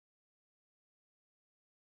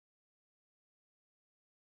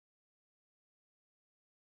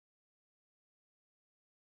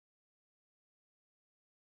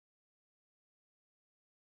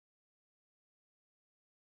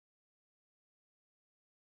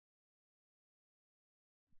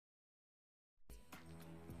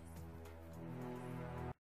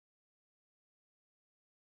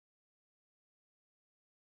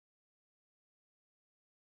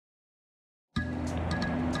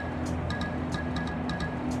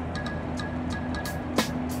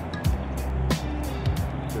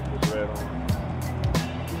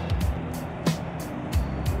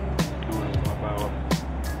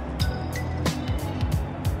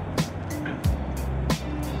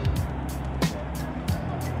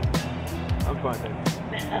fun, thank you.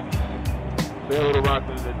 Say hello to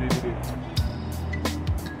Rockland and DVD.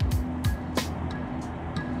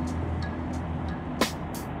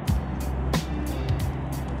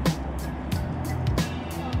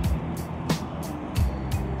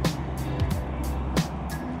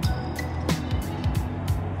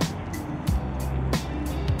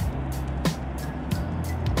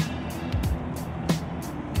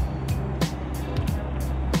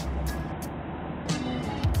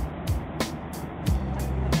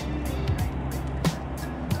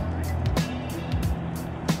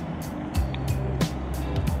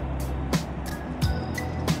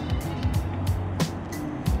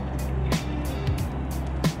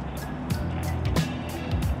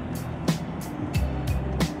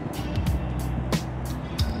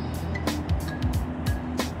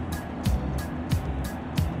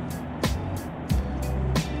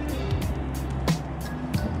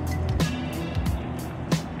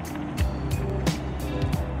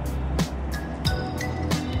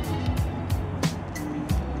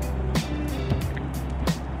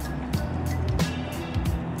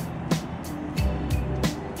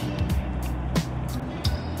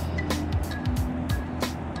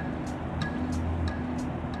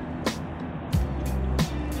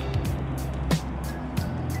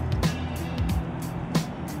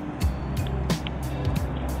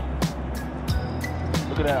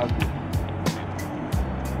 Look at that out there.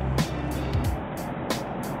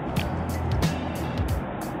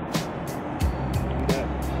 See that?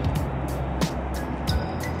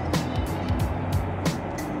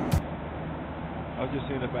 I was just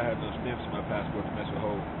seeing if I had no stamps in my passport to mess with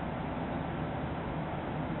hoes.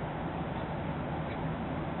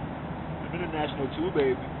 I'm international too,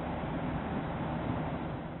 baby.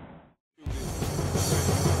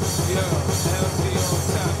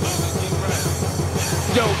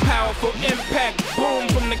 Yo, powerful impact, boom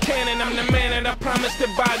from the cannon. I'm the man that I promised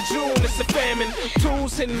that by June it's a famine.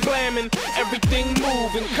 Tools hitting, blamming, everything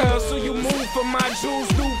moving. Cuz so you move for my jewels,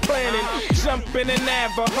 do planning. Jumping in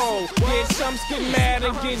Navajo. Yeah, chumps get mad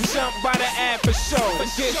and get jumped by the ad for show.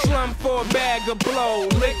 Get slumped for a bag of blow.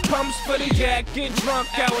 Lick pumps for the yak, get drunk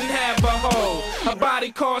out and have a hoe. A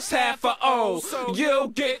body costs half a O. You'll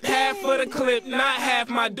get half of the clip, not half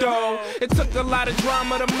my dough. It took a lot of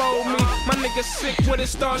drama to mold me. My nigga sick when it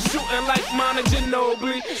start shooting like Mana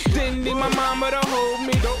Ginobili. Didn't need my mama to hold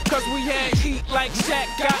me, cause we had heat like Shaq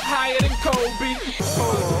got higher than Kobe.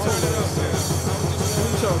 Hold on, turn it up, man.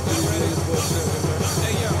 Talk to you,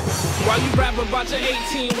 hey, yo. While you rapping about your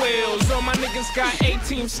 18 wheels, all my niggas got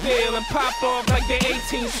 18 still and pop off like they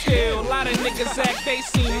 18 still. A lot of niggas act they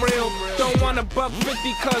seem real, don't want a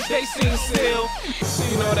 $150 cause they seem still.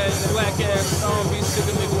 You know that black ass R&B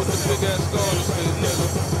sicker nigga with the big ass scar on his face,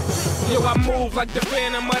 nigga. Yo, I move like the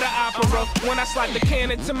Phantom of the Opera. When I slide the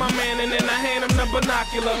cannon to my man and then I hand him the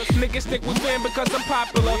binocular. Niggas think we fan because I'm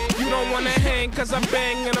popular. You don't wanna hang cause I'm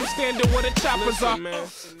bang and I'm standing where the choppers are.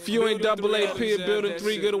 If you ain't double AP, building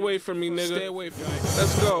 3, get away from me, nigga. Stay away from me.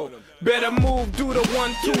 Let's go. Better move, do the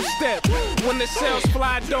 1-2 step. When the sales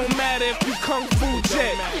fly, don't matter if you kung fu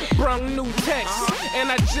jet. Brung new text,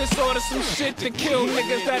 and I just ordered some shit to kill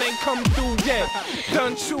niggas that ain't come through yet.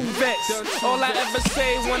 Done true vets. All I ever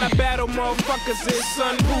say when I battle motherfuckers is,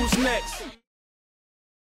 son, who's next?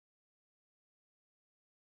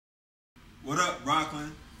 What up,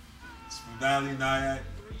 Rockland? Spring Valle, Nyack,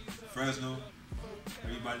 Fresno,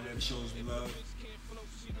 everybody that shows me love.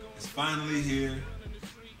 It's finally here.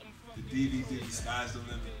 The DVD, Sky's the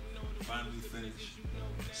Limit, finally finished.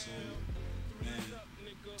 So, man,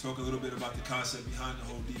 talk a little bit about the concept behind the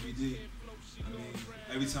whole DVD. I mean,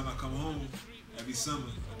 every time I come home, every summer,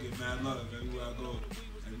 I get mad love everywhere I go.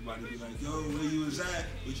 Everybody be like, yo, where you was at?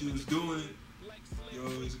 What you was doing? Yo,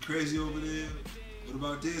 is it crazy over there? What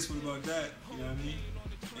about this? What about that? You know what I mean?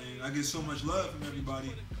 And I get so much love from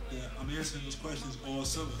everybody that I'm answering those questions all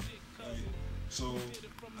summer. Right? So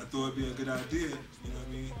I thought it'd be a good idea, you know what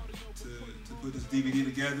I mean, to put this DVD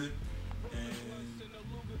together and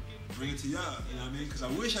bring it to y'all, you know what I mean? Because I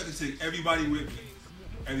wish I could take everybody with me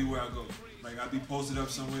everywhere I go. Like, I'd be posted up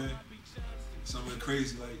somewhere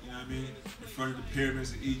crazy, like, you know what I mean, in front of the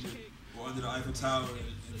pyramids of Egypt or under the Eiffel Tower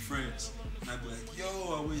in France. And I'd be like,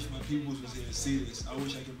 yo, I wish my peoples was here to see this. I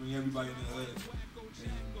wish I could bring everybody in the hood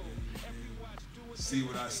and see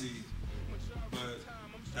what I see. But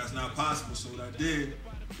that's not possible, so what I did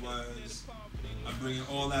was I'm bringing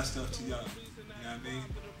all that stuff to y'all, you know what I mean?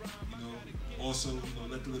 You know, also, you know,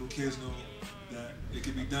 let the little kids know that it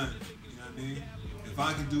can be done, you know what I mean? If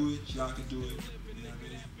I can do it, y'all can do it, you know what I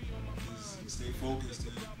mean? Just stay focused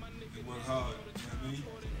and work hard, you know what I mean?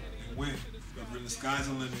 And win. But bring the sky's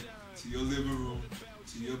the limit to your living room,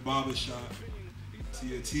 to your barber shop, to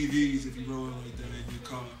your TVs if you're rolling like that in your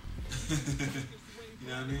car. You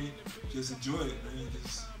know what I mean? Just enjoy it, man.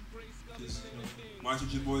 Just watch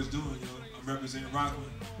what your boy's doing, I'm representing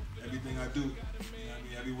Rockland. Everything I do, you know what I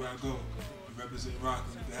mean? Everywhere I go, I'm representing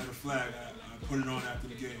Rockland. If they had a flag, I put it on after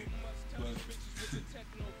the game. But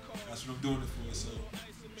that's what I'm doing it for. So,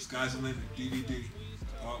 sky's the limit. DVD,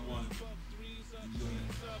 part 1. Enjoy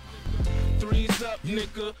it. Threes up,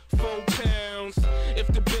 nigga, 4 pounds. If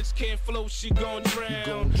the bitch can't float, she gon'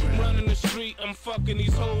 drown. Running the street, I'm fucking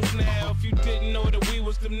these hoes now. If you didn't know that we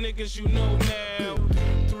was them niggas, you know now.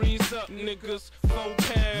 Threes up, niggas, 4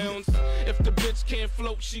 pounds. If the bitch can't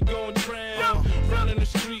float, she gon' drown. Running the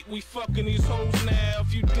street, we fucking these hoes now.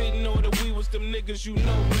 If you didn't know that we was them niggas, you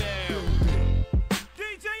know now.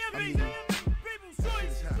 DJ Abney, people's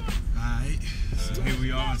choice. Alright, so here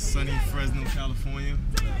we are in sunny Fresno, California.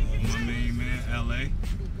 With my main man,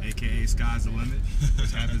 LA, aka Sky's the Limit,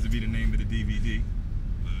 which happens to be the name of the DVD.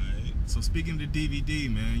 Alright. So speaking of the DVD,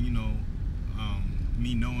 man,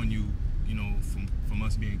 me knowing you, from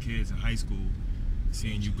us being kids in high school,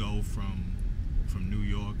 seeing you go from New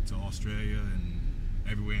York to Australia and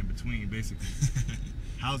everywhere in between, basically.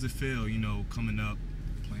 How's it feel, coming up,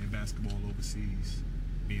 playing basketball overseas,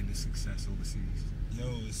 being the success overseas? Yo,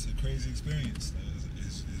 it's a crazy experience.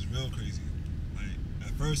 It's real crazy. Like,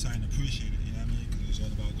 at first I didn't appreciate it, you know what I mean? Because it was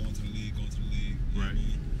all about going to the league, you know what I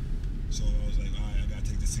mean? So I was like, all right, I gotta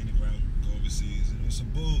take the scenic route, go overseas. And it was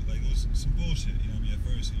some bullshit, you know what I mean? At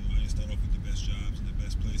first, I didn't start off with the best jobs and the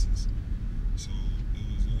best places. So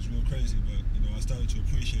it was real crazy, but I started to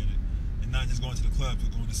appreciate it. And not just going to the club,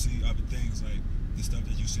 but going to see other things like the stuff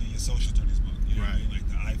that you see in your social studies book, you know what I mean? Like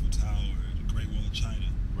the Eiffel Tower, the Great Wall of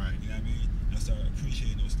China. Right. You know what I mean? And I started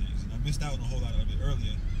appreciating those things. And I missed out on a whole lot of it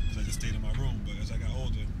earlier because I just stayed in my room. But as I got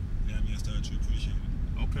older, you know what I mean, I started to appreciate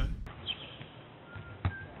it. Okay.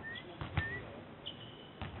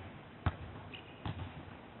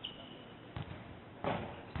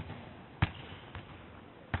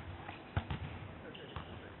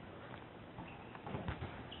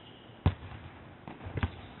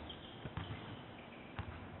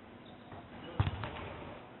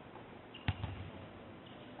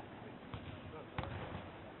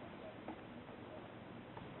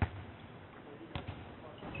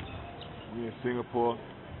 We in Singapore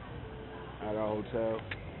at our hotel.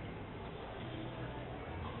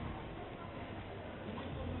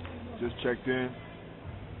 Just checked in.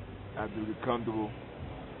 After we get comfortable,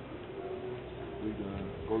 we gonna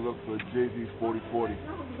go look for Jay-Z's 4040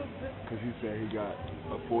 because he said he got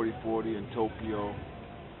a 4040 in Tokyo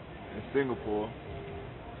and Singapore.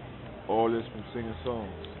 All this from singing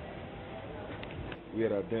songs. We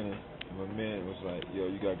had our dinner and my man was like, yo,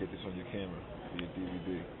 you gotta get this on your camera for your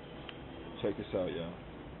DVD. Check this out, y'all.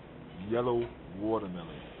 Yellow watermelon.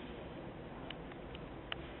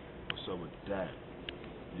 What's up with that?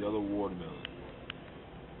 Yellow watermelon.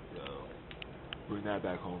 Yo, bring that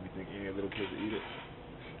back home. You think any little kids will eat it?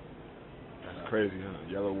 That's crazy,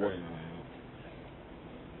 huh? Yellow watermelon.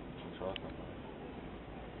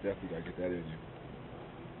 Definitely gotta get that in you.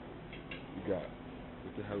 You got,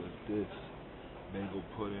 what the hell is this? Mango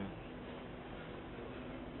pudding.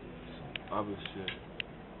 Some other shit.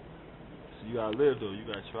 So you gotta live though, you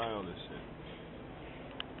gotta try all this shit.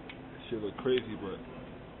 This shit look crazy, but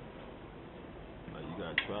like you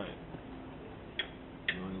gotta try it.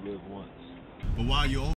 You only live once. But while you're